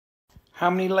How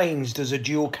many lanes does a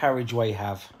dual carriageway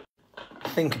have?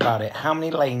 Think about it. How many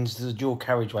lanes does a dual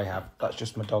carriageway have? That's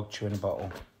just my dog chewing a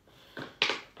bottle.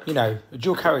 You know, a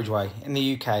dual carriageway in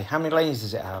the UK, how many lanes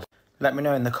does it have? Let me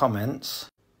know in the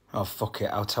comments. Oh, fuck it,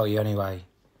 I'll tell you anyway.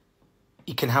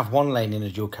 You can have one lane in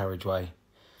a dual carriageway.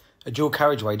 A dual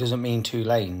carriageway doesn't mean 2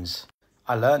 lanes.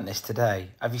 I learnt this today.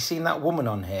 Have you seen that woman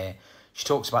on here? She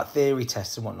talks about theory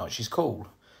tests and whatnot. She's cool.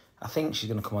 I think she's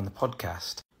going to come on the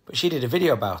podcast. But she did a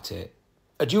video about it.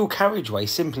 A dual carriageway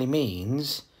simply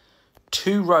means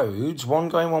 2 roads, one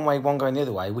going one way, one going the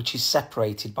other way, which is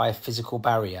separated by a physical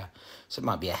barrier. So it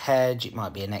might be a hedge, it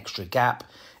might be an extra gap,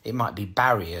 it might be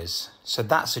barriers. So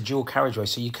that's a dual carriageway.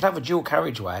 So you could have a dual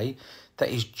carriageway that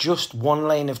is just 1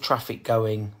 lane of traffic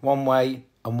going one way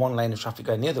and 1 lane of traffic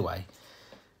going the other way.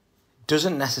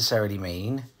 Doesn't necessarily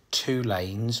mean 2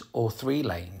 lanes or 3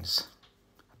 lanes.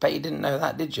 I bet you didn't know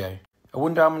that, did you? I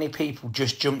wonder how many people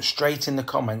just jumped straight in the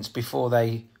comments before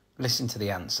they listened to the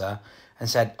answer and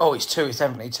said, oh, it's 2, it's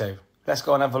definitely 2. Let's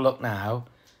go and have a look now.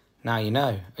 Now you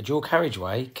know, a dual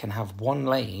carriageway can have 1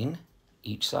 lane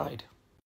each side.